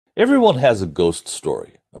Everyone has a ghost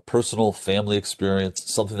story, a personal family experience,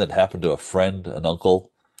 something that happened to a friend, an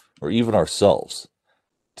uncle, or even ourselves.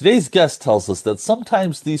 Today's guest tells us that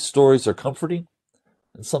sometimes these stories are comforting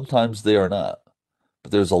and sometimes they are not,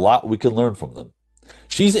 but there's a lot we can learn from them.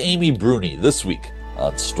 She's Amy Bruni this week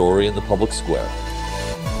on Story in the Public Square.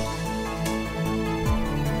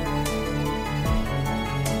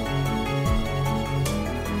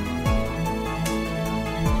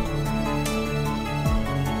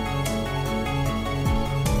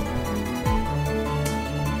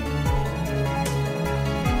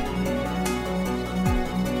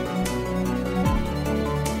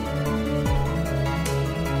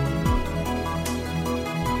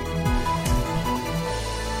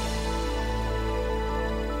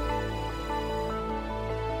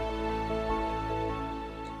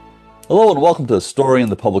 Hello and welcome to Story in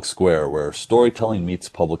the Public Square, where storytelling meets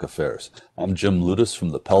public affairs. I'm Jim Ludis from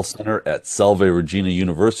the Pell Center at Salve Regina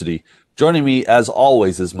University. Joining me, as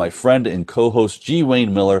always, is my friend and co-host G.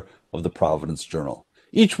 Wayne Miller of the Providence Journal.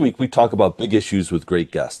 Each week we talk about big issues with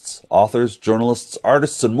great guests, authors, journalists,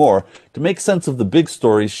 artists, and more to make sense of the big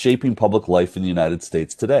stories shaping public life in the United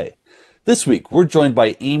States today. This week, we're joined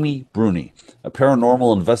by Amy Bruni, a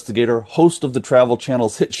paranormal investigator, host of the Travel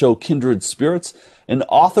Channel's hit show Kindred Spirits, and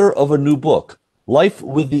author of a new book, Life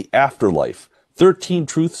with the Afterlife, 13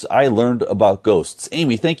 Truths I Learned About Ghosts.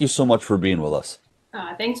 Amy, thank you so much for being with us.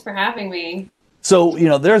 Thanks for having me. So,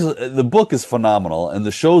 the book is phenomenal and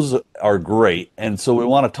the shows are great. And so we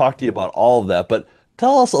want to talk to you about all of that. But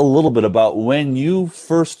tell us a little bit about when you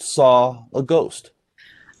first saw a ghost.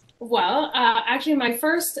 Well, actually,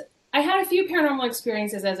 I had a few paranormal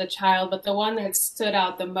experiences as a child, but the one that stood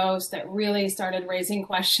out the most that really started raising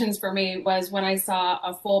questions for me was when I saw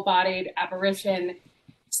a full-bodied apparition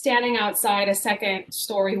standing outside a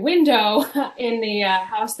second-story window in the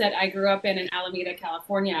house that I grew up in Alameda,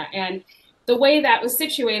 California. And the way that was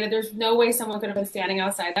situated, there's no way someone could have been standing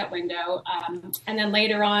outside that window. And then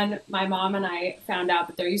later on, my mom and I found out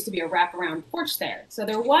that there used to be a wraparound porch there. So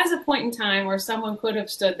there was a point in time where someone could have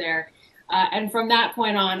stood there. And from that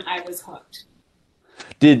point on, I was hooked.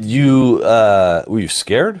 Were you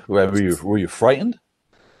scared? Were you frightened?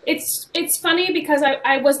 It's funny because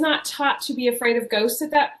I was not taught to be afraid of ghosts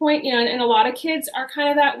at that point, and a lot of kids are kind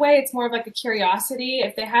of that way. It's more of like a curiosity.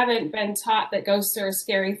 If they haven't been taught that ghosts are a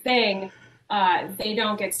scary thing, they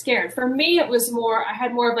don't get scared. For me, I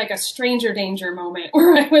had more of like a stranger danger moment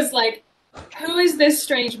where I was like, who is this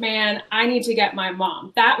strange man? I need to get my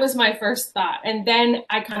mom. That was my first thought. And then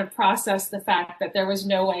I kind of processed the fact that there was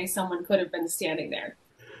no way someone could have been standing there.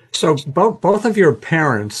 So both of your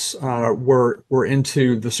parents were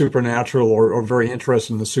into the supernatural or very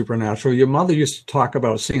interested in the supernatural. Your mother used to talk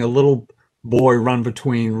about seeing a little boy run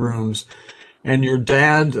between rooms, and your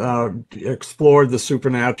dad explored the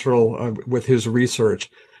supernatural with his research.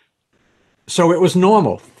 So it was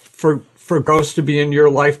normal for ghosts to be in your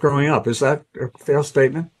life growing up. Is that a fair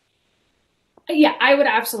statement? Yeah, I would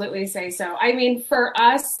absolutely say so. I mean, for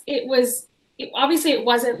us, obviously it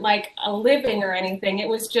wasn't like a living or anything. It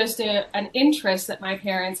was just an interest that my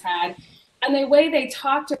parents had. And the way they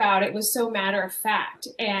talked about it was so matter of fact.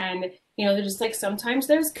 And, they're just like, sometimes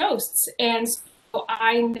there's ghosts. And so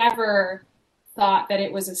I never thought that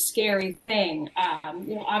it was a scary thing.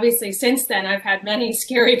 Obviously since then I've had many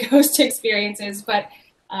scary ghost experiences, but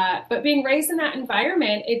being raised in that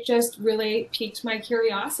environment, it just really piqued my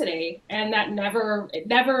curiosity, and it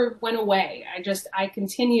never went away. I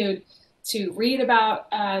continued to read about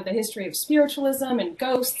the history of spiritualism and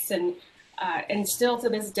ghosts, and still to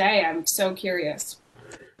this day, I'm so curious.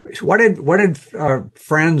 What did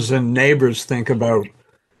friends and neighbors think about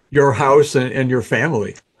your house and your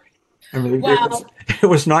family? I mean, Well, it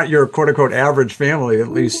was not your quote unquote average family, at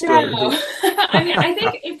least. no. I mean, I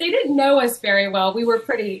think if they didn't know us very well, we were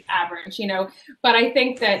pretty average, but I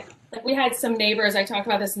think that we had some neighbors, I talked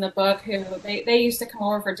about this in the book, who they used to come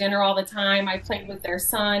over for dinner all the time. I played with their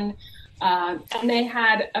son, and they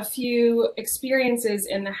had a few experiences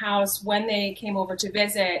in the house when they came over to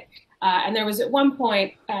visit. And there was at one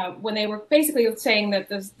point when they were basically saying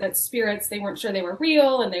that spirits, they weren't sure they were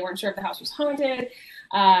real and they weren't sure if the house was haunted.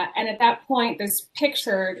 And at that point, this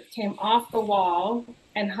picture came off the wall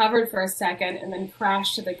and hovered for a second and then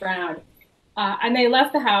crashed to the ground. And they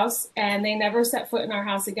left the house and they never set foot in our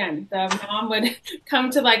house again. The mom would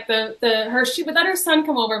come to like she would let her son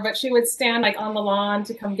come over, but she would stand like on the lawn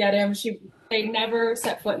to come get him. They never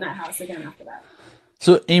set foot in that house again after that.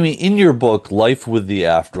 So, Amy, in your book, Life with the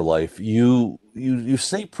Afterlife, you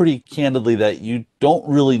say pretty candidly that you don't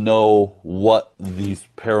really know what these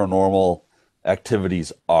paranormal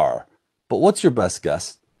activities are. But what's your best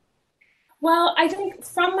guess? Well, I think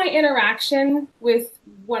from my interaction with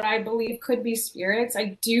what I believe could be spirits,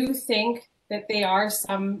 I do think that they are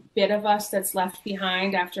some bit of us that's left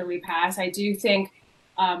behind after we pass. I do think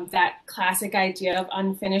that classic idea of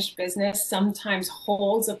unfinished business sometimes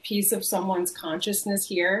holds a piece of someone's consciousness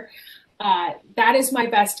here. That is my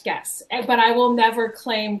best guess, but I will never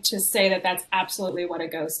claim to say that that's absolutely what a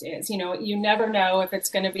ghost is. You know, you never know if it's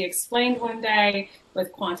going to be explained one day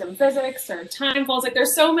with quantum physics or time folds. Like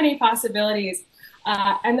there's so many possibilities.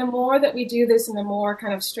 And the more that we do this and the more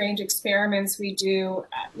kind of strange experiments we do,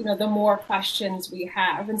 the more questions we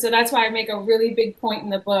have. And so that's why I make a really big point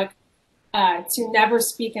in the book to never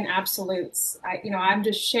speak in absolutes. I'm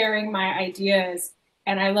just sharing my ideas,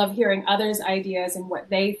 and I love hearing others' ideas and what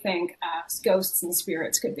they think ghosts and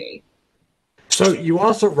spirits could be. So you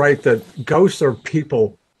also write that ghosts are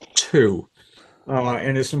people too.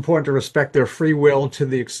 And it's important to respect their free will to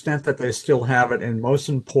the extent that they still have it. And most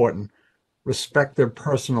important, respect their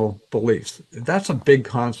personal beliefs. That's a big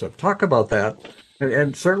concept. Talk about that.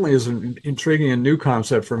 And certainly is an intriguing and new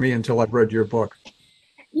concept for me until I've read your book.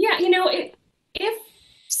 Yeah, if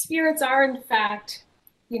spirits are in fact,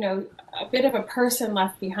 a bit of a person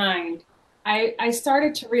left behind, I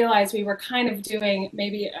started to realize we were kind of doing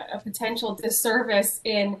maybe a potential disservice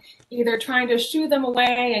in either trying to shoo them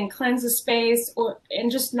away and cleanse the space and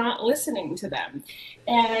just not listening to them.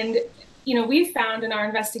 And, we found in our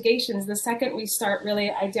investigations, the second we start really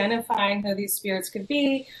identifying who these spirits could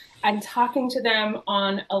be and talking to them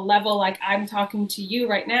on a level like I'm talking to you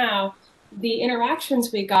right now, the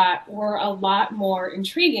interactions we got were a lot more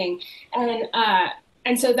intriguing.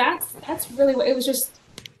 And so that's really what it was. Just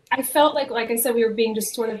I felt like I said, we were being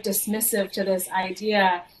just sort of dismissive to this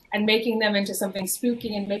idea and making them into something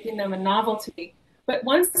spooky and making them a novelty. But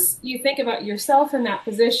once you think about yourself in that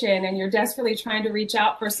position and you're desperately trying to reach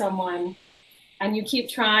out for someone and you keep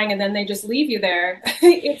trying and then they just leave you there,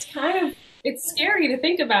 it's scary to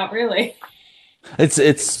think about, really.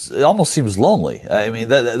 It almost seems lonely. I mean,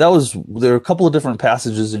 there are a couple of different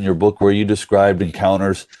passages in your book where you described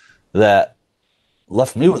encounters that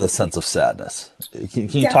left me with a sense of sadness. Can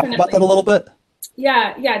you talk about that a little bit?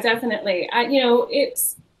 Yeah, definitely.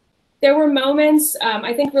 There were moments.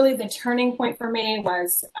 I think really the turning point for me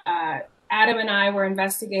was Adam and I were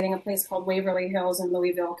investigating a place called Waverly Hills in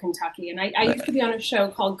Louisville, Kentucky, and I used to be on a show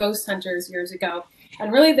called Ghost Hunters years ago.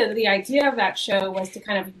 And really, the idea of that show was to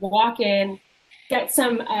kind of walk in, get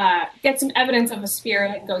some evidence of a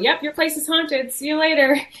spirit, and go, "Yep, your place is haunted. See you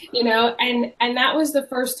later." And that was the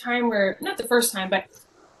first time not the first time, but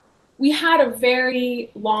we had a very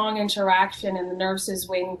long interaction in the nurses'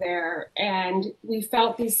 wing there, and we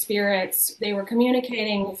felt these spirits. They were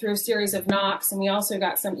communicating through a series of knocks, and we also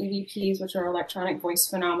got some EVPs, which are electronic voice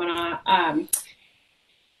phenomena.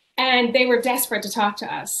 And they were desperate to talk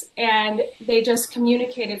to us, and they just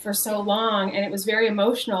communicated for so long, and it was very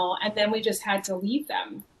emotional. And then we just had to leave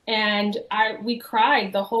them, and we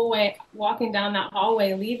cried the whole way walking down that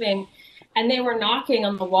hallway, leaving. And they were knocking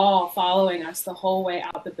on the wall, following us the whole way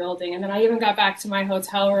out the building. And then I even got back to my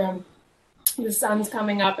hotel room. The sun's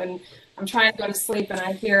coming up, and I'm trying to go to sleep, and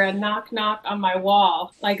I hear a knock, knock on my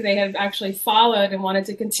wall, like they had actually followed and wanted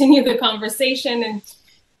to continue the conversation. And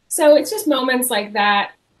so it's just moments like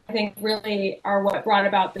that, I think, really are what brought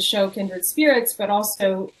about the show Kindred Spirits, but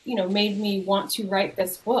also, made me want to write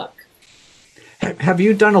this book. Have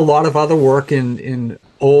you done a lot of other work in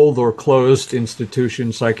old or closed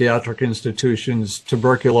institutions, psychiatric institutions,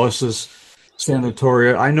 tuberculosis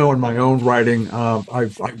sanatoria? I know in my own writing,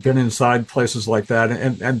 I've been inside places like that,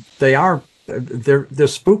 and they're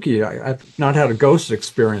spooky. I've not had a ghost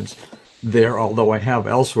experience there, although I have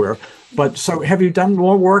elsewhere. But so, have you done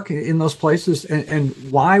more work in those places, and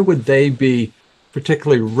why would they be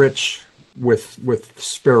particularly rich with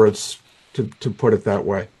spirits, to put it that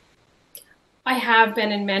way? I have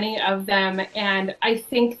been in many of them, and I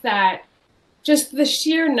think that just the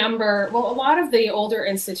sheer number, well, a lot of the older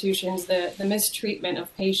institutions, the mistreatment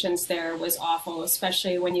of patients there was awful,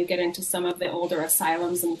 especially when you get into some of the older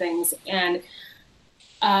asylums and things. And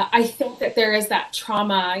I think that there is that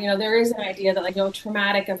trauma, there is an idea that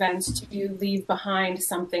traumatic events do leave behind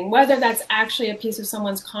something, whether that's actually a piece of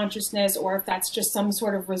someone's consciousness or if that's just some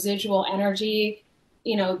sort of residual energy.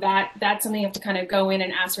 That's something you have to kind of go in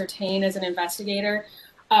and ascertain as an investigator.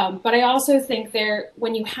 But I also think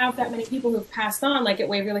when you have that many people who've passed on, like at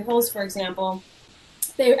Waverly Hills, for example,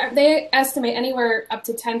 they estimate anywhere up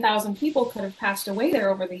to 10,000 people could have passed away there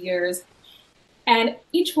over the years. And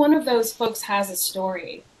each one of those folks has a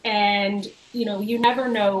story. And, you never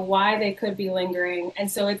know why they could be lingering. And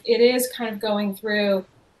so it is kind of going through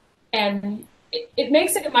and it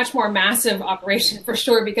makes it a much more massive operation for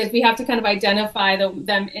sure, because we have to kind of identify them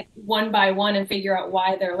one by one and figure out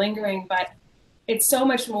why they're lingering. But it's so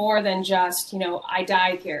much more than just, I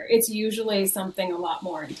died here. It's usually something a lot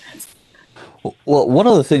more intense. Well, one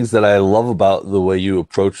of the things that I love about the way you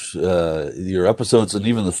approach your episodes and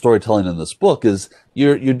even the storytelling in this book is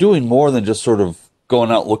you're doing more than just sort of going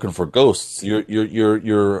out looking for ghosts.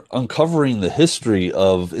 You're uncovering the history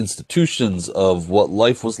of institutions, of what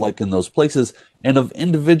life was like in those places, and of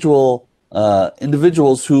individuals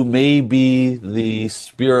who may be the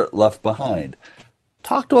spirit left behind.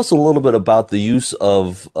 Talk to us a little bit about the use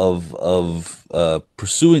of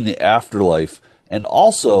pursuing the afterlife, and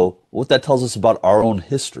also what that tells us about our own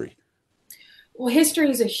history. Well, history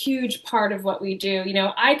is a huge part of what we do.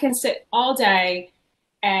 I can sit all day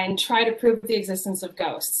and try to prove the existence of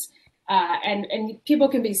ghosts. And people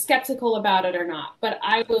can be skeptical about it or not, but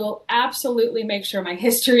I will absolutely make sure my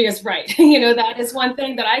history is right. That is one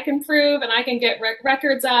thing that I can prove and I can get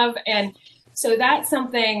records of. And so that's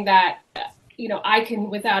something that, I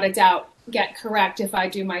can without a doubt get correct if I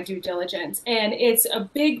do my due diligence. And it's a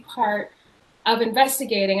big part of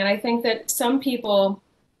investigating. And I think that some people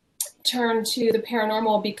turn to the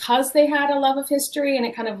paranormal because they had a love of history and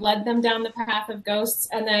it kind of led them down the path of ghosts,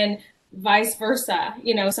 and then vice versa.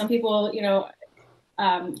 Some people,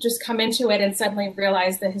 just come into it and suddenly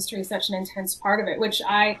realize that history is such an intense part of it, which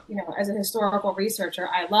I, as a historical researcher,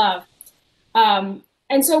 I love.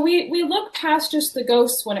 And so we look past just the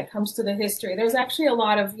ghosts when it comes to the history. There's actually a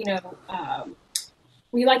lot of,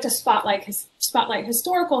 we like to spotlight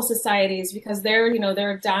historical societies because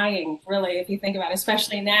they're dying, really, if you think about it,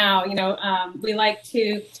 especially now. We like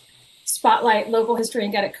to spotlight local history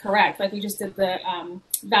and get it correct. Like we just did the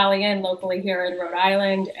Valley Inn locally here in Rhode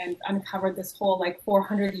Island and uncovered this whole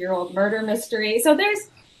 400-year-old murder mystery. So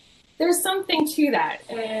there's something to that,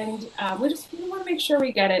 and we want to make sure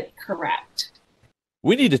we get it correct.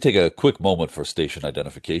 We need to take a quick moment for station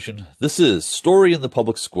identification. This is Story in the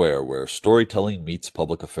Public Square, where storytelling meets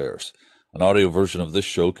public affairs. An audio version of this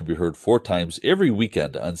show can be heard 4 times every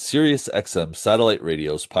weekend on Sirius XM Satellite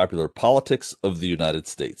Radio's popular Politics of the United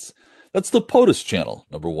States. That's the POTUS channel,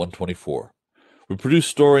 number 124. We produce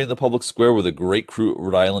Story in the Public Square with a great crew at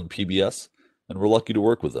Rhode Island PBS, and we're lucky to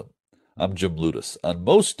work with them. I'm Jim Ludis. On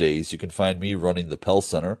most days, you can find me running the Pell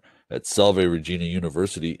Center at Salve Regina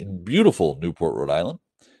University in beautiful Newport, Rhode Island.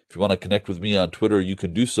 If you want to connect with me on Twitter, you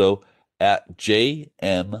can do so at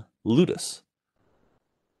JMLudis.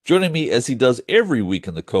 Joining me as he does every week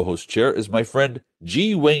in the co-host chair is my friend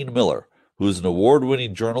G. Wayne Miller, who is an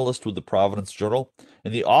award-winning journalist with the Providence Journal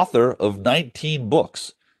and the author of 19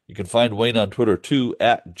 books. You can find Wayne on Twitter too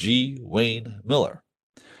at G. Wayne Miller.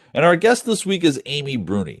 And our guest this week is Amy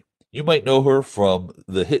Bruni. You might know her from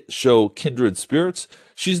the hit show Kindred Spirits.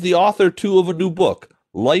 She's the author, too, of a new book,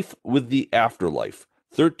 Life with the Afterlife,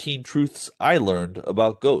 13 Truths I Learned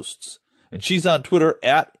About Ghosts. And she's on Twitter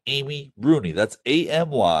at Amy Bruni. That's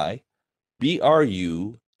AMYBRUNI.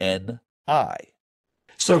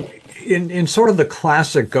 So in sort of the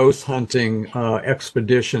classic ghost hunting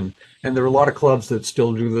expedition, and there are a lot of clubs that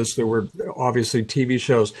still do this, there were obviously TV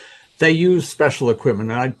shows, they use special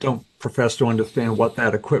equipment, and I don't profess to understand what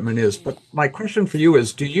that equipment is. But my question for you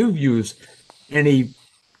is, do you use any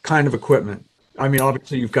kind of equipment? I mean,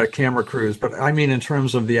 obviously you've got camera crews, but I mean in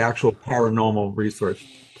terms of the actual paranormal research.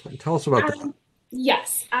 Tell us about that.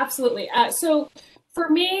 Yes, absolutely. So for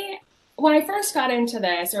me, when I first got into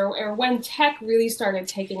this, or when tech really started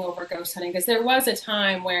taking over ghost hunting, because there was a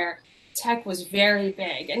time where tech was very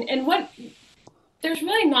big, and what there's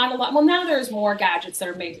really not a lot. Well, now there's more gadgets that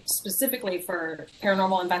are made specifically for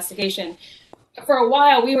paranormal investigation. For a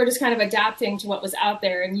while, we were just kind of adapting to what was out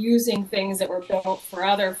there and using things that were built for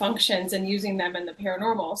other functions and using them in the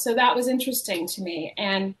paranormal. So that was interesting to me.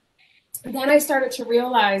 And then I started to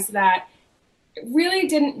realize that it really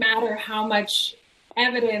didn't matter how much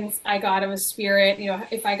evidence I got of a spirit,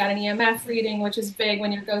 if I got an EMF reading, which is big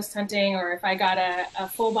when you're ghost hunting, or if I got a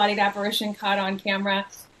full-bodied apparition caught on camera.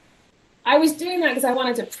 I was doing that because I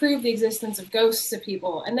wanted to prove the existence of ghosts to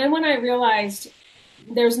people. And then when I realized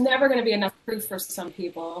there's never going to be enough proof for some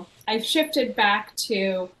people, I shifted back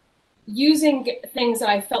to using things that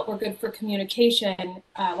I felt were good for communication,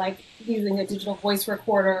 like using a digital voice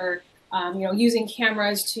recorder, using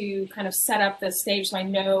cameras to kind of set up the stage so I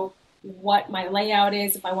know what my layout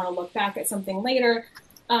is if I want to look back at something later.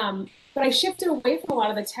 But I shifted away from a lot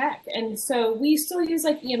of the tech. And so we still use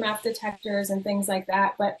like EMF detectors and things like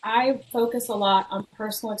that, but I focus a lot on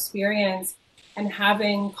personal experience and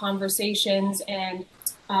having conversations and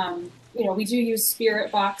We do use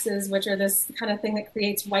spirit boxes, which are this kind of thing that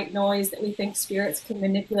creates white noise that we think spirits can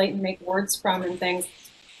manipulate and make words from and things.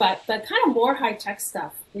 But the kind of more high-tech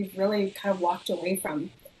stuff, we've really kind of walked away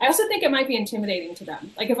from. I also think it might be intimidating to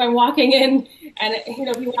them. Like if I'm walking in and,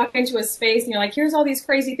 if you walk into a space and you're like, here's all these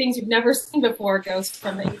crazy things you've never seen before, ghosts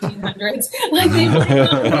from the 1800s, like they might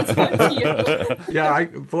not respond to you. Yeah,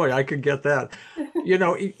 I could get that.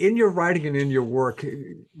 In your writing and in your work,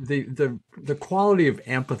 the quality of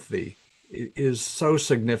empathy is so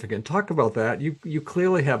significant. Talk about that. You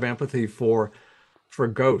clearly have empathy for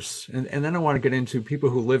ghosts, and then I want to get into people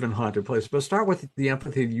who live in haunted places. But start with the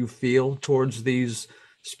empathy you feel towards these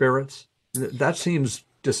spirits. That seems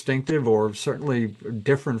distinctive, or certainly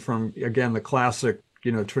different from, again, the classic,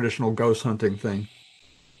 traditional ghost hunting thing.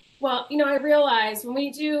 Well, I realize when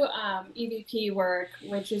we do EVP work,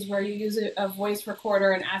 which is where you use a voice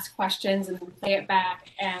recorder and ask questions and then play it back,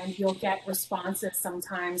 and you'll get responses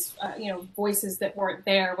sometimes, voices that weren't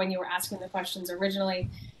there when you were asking the questions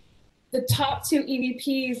originally. The top two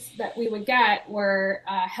EVPs that we would get were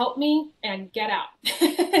help me and get out.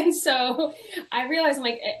 And so I realized, I'm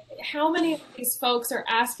like, how many of these folks are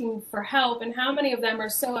asking for help, and how many of them are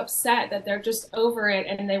so upset that they're just over it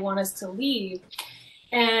and they want us to leave.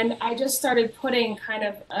 And I just started putting kind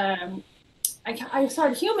of, I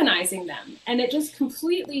started humanizing them, and it just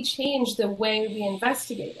completely changed the way we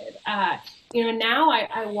investigated. Now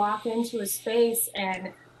I walk into a space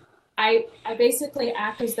and I basically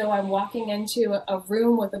act as though I'm walking into a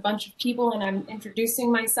room with a bunch of people, and I'm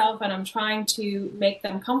introducing myself and I'm trying to make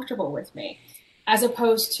them comfortable with me, as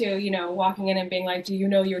opposed to, walking in and being like, do you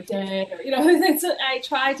know you're dead? Or, I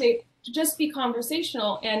try to just be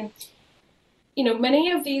conversational. And,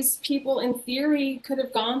 many of these people in theory could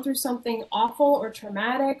have gone through something awful or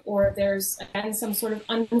traumatic, or there's, again, some sort of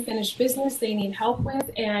unfinished business they need help with.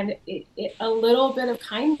 And a little bit of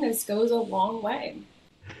kindness goes a long way.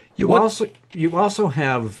 You also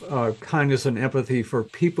have kindness and empathy for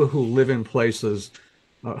people who live in places,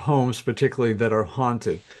 homes particularly, that are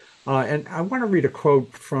haunted. And I want to read a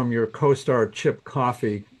quote from your co-star Chip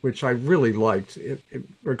Coffey, which I really liked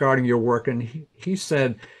regarding your work. And he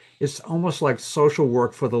said, it's almost like social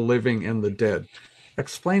work for the living and the dead.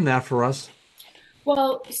 Explain that for us.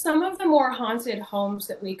 Well, some of the more haunted homes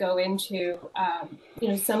that we go into,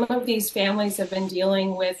 some of these families have been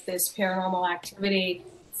dealing with this paranormal activity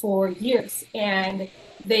for years, and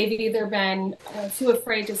they've either been too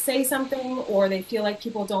afraid to say something, or they feel like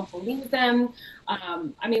people don't believe them.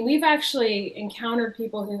 We've actually encountered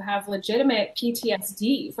people who have legitimate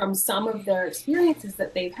PTSD from some of their experiences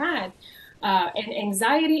that they've had, and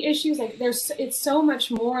anxiety issues. Like it's so much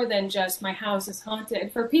more than just my house is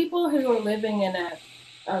haunted. For people who are living in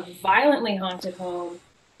a violently haunted home,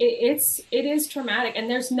 it is traumatic, and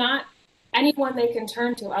there's not anyone they can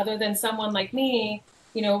turn to other than someone like me.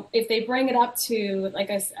 If they bring it up to like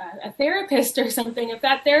a therapist or something, if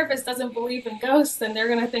that therapist doesn't believe in ghosts, then they're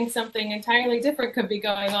going to think something entirely different could be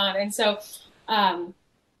going on. And so,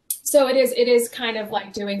 it is kind of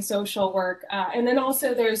like doing social work. And then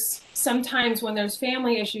also there's sometimes when there's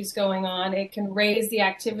family issues going on, it can raise the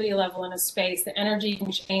activity level in a space. The energy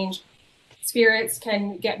can change. Spirits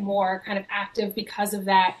can get more kind of active because of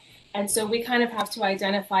that. And so we kind of have to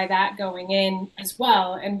identify that going in as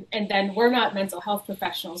well. And then we're not mental health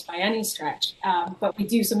professionals by any stretch, but we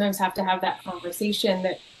do sometimes have to have that conversation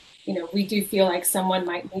that, we do feel like someone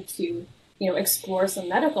might need to, explore some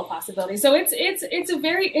medical possibilities. So it's a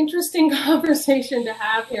very interesting conversation to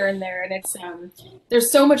have here and there. And it's there's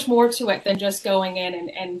so much more to it than just going in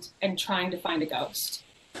and trying to find a ghost.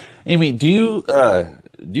 Amy, do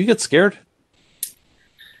you get scared?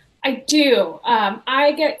 I do.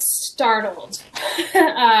 I get startled.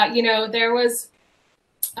 There was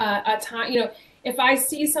a time, if I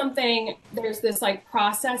see something, there's this like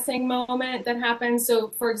processing moment that happens. So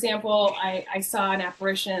for example, I saw an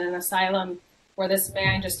apparition in an asylum where this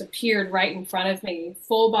man just appeared right in front of me,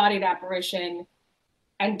 full-bodied apparition,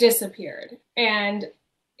 and disappeared. And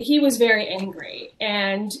he was very angry.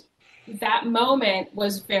 And that moment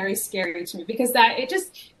was very scary to me, because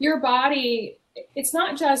your body, it's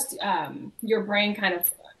not just your brain kind of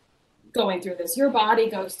going through this. Your body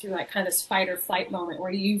goes through like kind of this fight or flight moment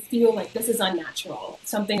where you feel like this is unnatural.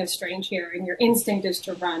 Something is strange here, and your instinct is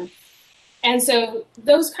to run. And so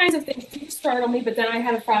those kinds of things do startle me, but then I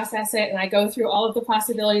had to process it, and I go through all of the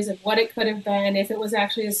possibilities of what it could have been, if it was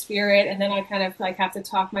actually a spirit, and then I kind of like have to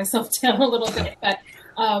talk myself down a little bit.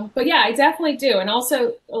 But yeah, I definitely do. And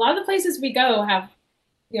also a lot of the places we go have,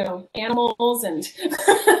 animals and,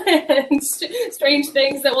 and strange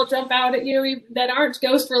things that will jump out at you that aren't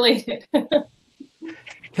ghost related.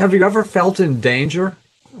 Have you ever felt in danger?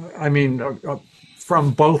 I mean,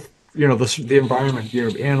 from both, the environment,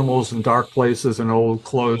 animals in dark places and old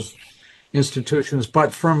closed institutions,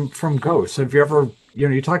 but from ghosts. Have you ever,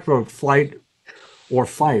 you talked about flight or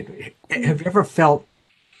fight. Have you ever felt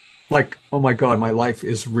like, oh my God, my life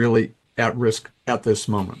is really at risk at this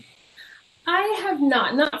moment? I have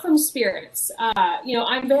not from spirits.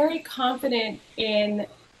 I'm very confident in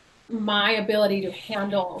my ability to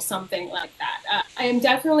handle something like that. I am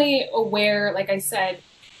definitely aware, like I said,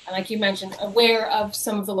 like you mentioned, aware of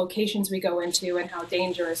some of the locations we go into and how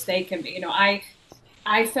dangerous they can be.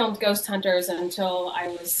 I filmed Ghost Hunters until I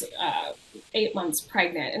was 8 months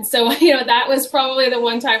pregnant. And so, that was probably the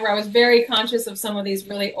one time where I was very conscious of some of these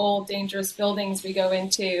really old, dangerous buildings we go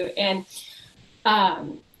into.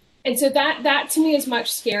 Um, and so that to me is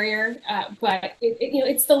much scarier. But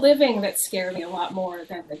it's the living that scare me a lot more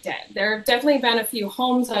than the dead. There have definitely been a few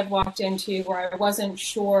homes I've walked into where I wasn't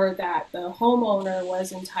sure that the homeowner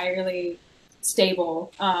was entirely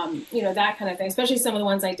stable, that kind of thing, especially some of the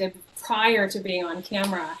ones I did prior to being on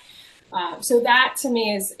camera. So that to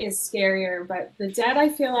me is scarier, but the dead I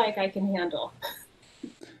feel like I can handle.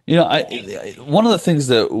 One of the things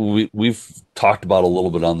that we've talked about a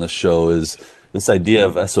little bit on this show is this idea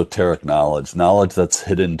of esoteric knowledge, knowledge that's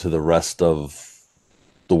hidden to the rest of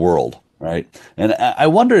the world, right? And I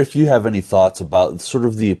wonder if you have any thoughts about sort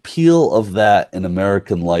of the appeal of that in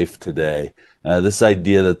American life today. This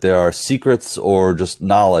idea that there are secrets or just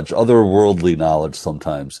knowledge, otherworldly knowledge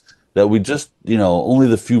sometimes, that we just, only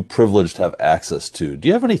the few privileged have access to. Do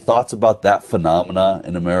you have any thoughts about that phenomena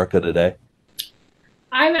in America today?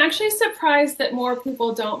 I'm actually surprised that more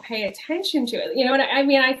people don't pay attention to it. What I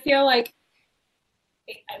mean? I feel like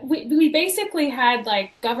we basically had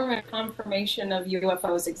like government confirmation of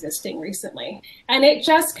UFOs existing recently, and it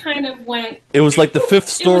just kind of went. It was like the fifth It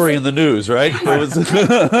was. story in the news, right? It was.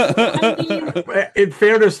 I mean, In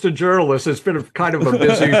fairness to journalists, it's been kind of a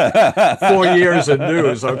busy 4 years in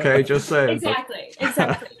news. Okay, just saying. Exactly.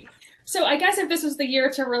 So I guess if this was the year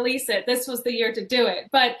to release it, this was the year to do it.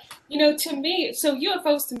 But to me, so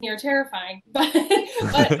UFOs to me are terrifying. But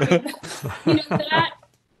that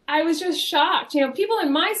I was just shocked. People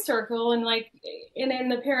in my circle and like in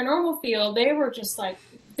the paranormal field, they were just like,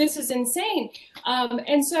 "This is insane."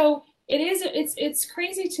 And so it is. It's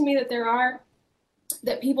crazy to me that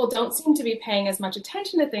that people don't seem to be paying as much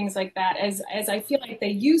attention to things like that as I feel like they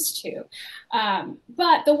used to.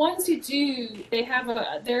 But the ones who do,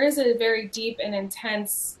 there is a very deep and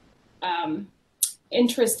intense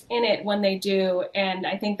interest in it when they do, and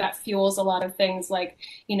I think that fuels a lot of things like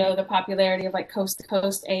the popularity of like Coast to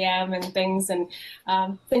Coast AM and things, and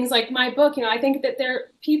things like my book. I think that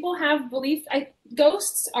people have belief.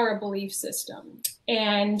 Ghosts are a belief system,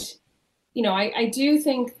 and I do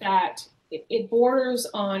think that it borders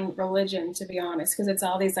on religion, to be honest, because it's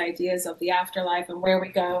all these ideas of the afterlife and where we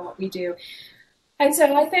go and what we do. And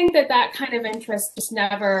so I think that kind of interest just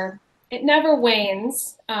never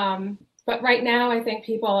wanes. But right now, I think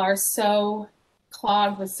people are so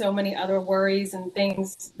clogged with so many other worries and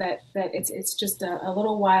things that it's just a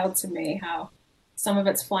little wild to me how some of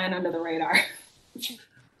it's flying under the radar.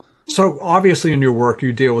 So obviously, in your work,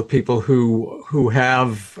 you deal with people who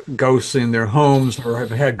have ghosts in their homes or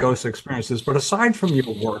have had ghost experiences. But aside from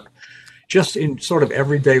your work, just in sort of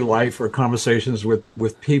everyday life or conversations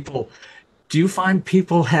with people, do you find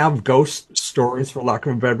people have ghost stories, for lack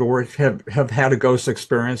of a better word, have had a ghost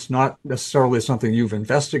experience? Not necessarily something you've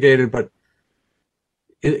investigated, but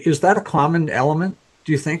is that a common element?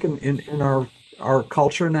 Do you think in our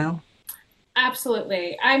culture now?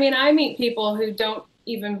 Absolutely. I mean, I meet people who don't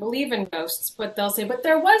even believe in ghosts, but they'll say, but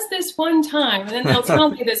there was this one time, and then they'll tell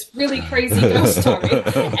me this really crazy ghost story.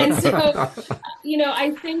 And so,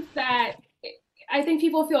 I think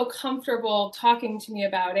people feel comfortable talking to me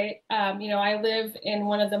about it. I live in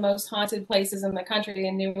one of the most haunted places in the country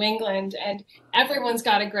in New England, and everyone's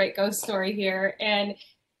got a great ghost story here. And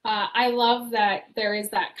I love that there is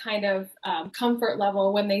that kind of comfort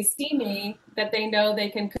level when they see me, that they know they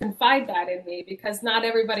can confide that in me, because not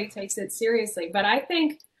everybody takes it seriously. But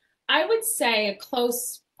I would say a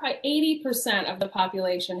close, probably 80% of the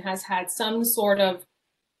population has had some sort of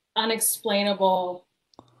unexplainable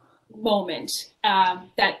moment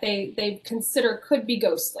that they consider could be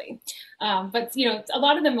ghostly. But a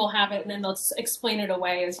lot of them will have it and then they'll just explain it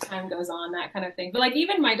away as time goes on, that kind of thing. But like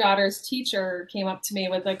even my daughter's teacher came up to me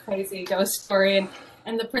with a crazy ghost story,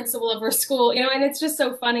 and the principal of her school, and it's just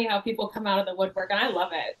so funny how people come out of the woodwork, and I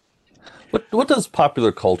love it. What does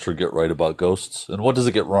popular culture get right about ghosts, and what does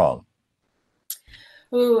it get wrong?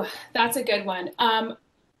 Ooh, that's a good one.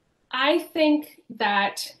 I think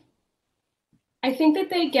that I think that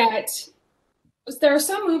they get there are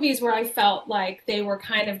some movies where I felt like they were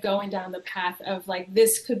kind of going down the path of like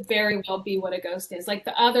this could very well be what a ghost is. Like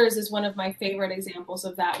The Others is one of my favorite examples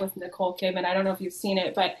of that with Nicole Kidman. I don't know if you've seen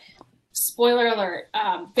it, but spoiler alert.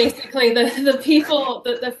 Basically, the people,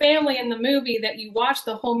 the family in the movie that you watch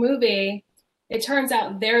the whole movie, it turns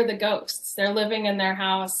out they're the ghosts. They're living in their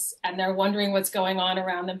house and they're wondering what's going on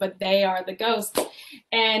around them, but they are the ghosts.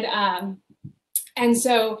 And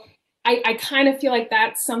so I kind of feel like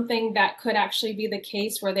that's something that could actually be the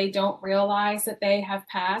case where they don't realize that they have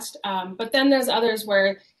passed. But then there's others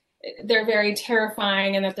where they're very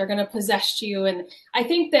terrifying and that they're going to possess you. And I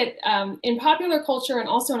think that in popular culture and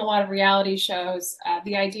also in a lot of reality shows,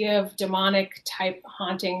 the idea of demonic type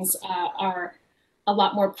hauntings are a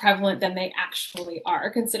lot more prevalent than they actually are,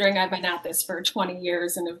 considering I've been at this for 20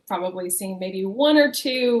 years and have probably seen maybe one or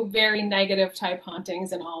two very negative type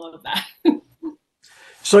hauntings and all of that.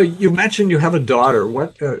 So you mentioned you have a daughter.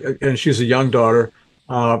 And she's a young daughter.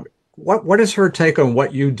 What is her take on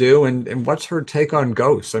what you do, and what's her take on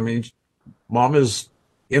ghosts? I mean, mom is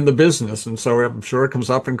in the business, and so I'm sure it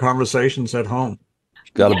comes up in conversations at home.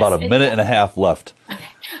 Got yes, about a minute and a half left. Okay.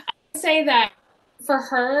 I would say that for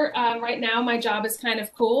her, right now, my job is kind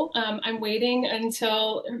of cool. I'm waiting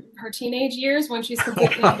until her teenage years when she's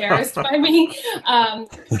completely embarrassed by me.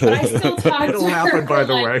 But I still talk It'll to happen, her. By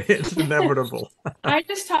the way, it's inevitable. I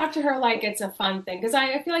just talk to her like it's a fun thing because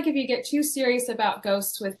I feel like if you get too serious about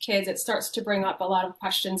ghosts with kids, it starts to bring up a lot of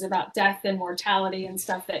questions about death and mortality and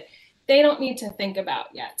stuff that they don't need to think about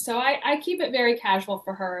yet. So I keep it very casual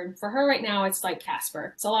for her. And for her right now, it's like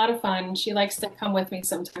Casper. It's a lot of fun. She likes to come with me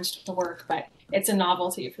sometimes to work, but it's a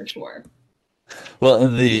novelty for sure. Well,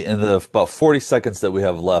 in the about 40 seconds that we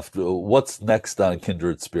have left, what's next on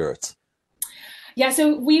Kindred Spirits? Yeah,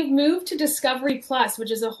 so we've moved to Discovery Plus,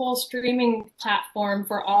 which is a whole streaming platform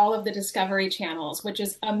for all of the Discovery channels, which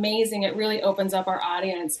is amazing. It really opens up our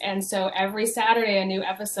audience. And so every Saturday, a new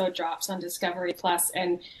episode drops on Discovery Plus,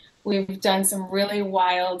 and we've done some really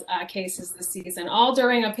wild cases this season, all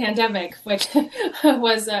during a pandemic, which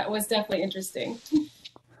was definitely interesting.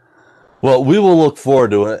 Well, we will look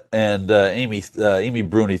forward to it. And Amy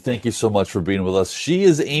Bruni, thank you so much for being with us. She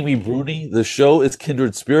is Amy Bruni. The show is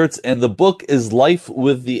Kindred Spirits, and the book is Life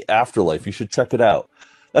with the Afterlife. You should check it out.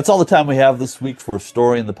 That's all the time we have this week for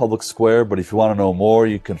Story in the Public Square. But if you want to know more,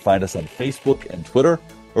 you can find us on Facebook and Twitter,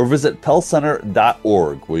 or visit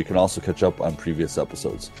pellcenter.org, where you can also catch up on previous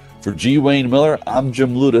episodes. For G. Wayne Miller, I'm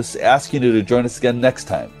Jim Ludis, asking you to join us again next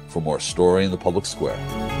time for more Story in the Public Square.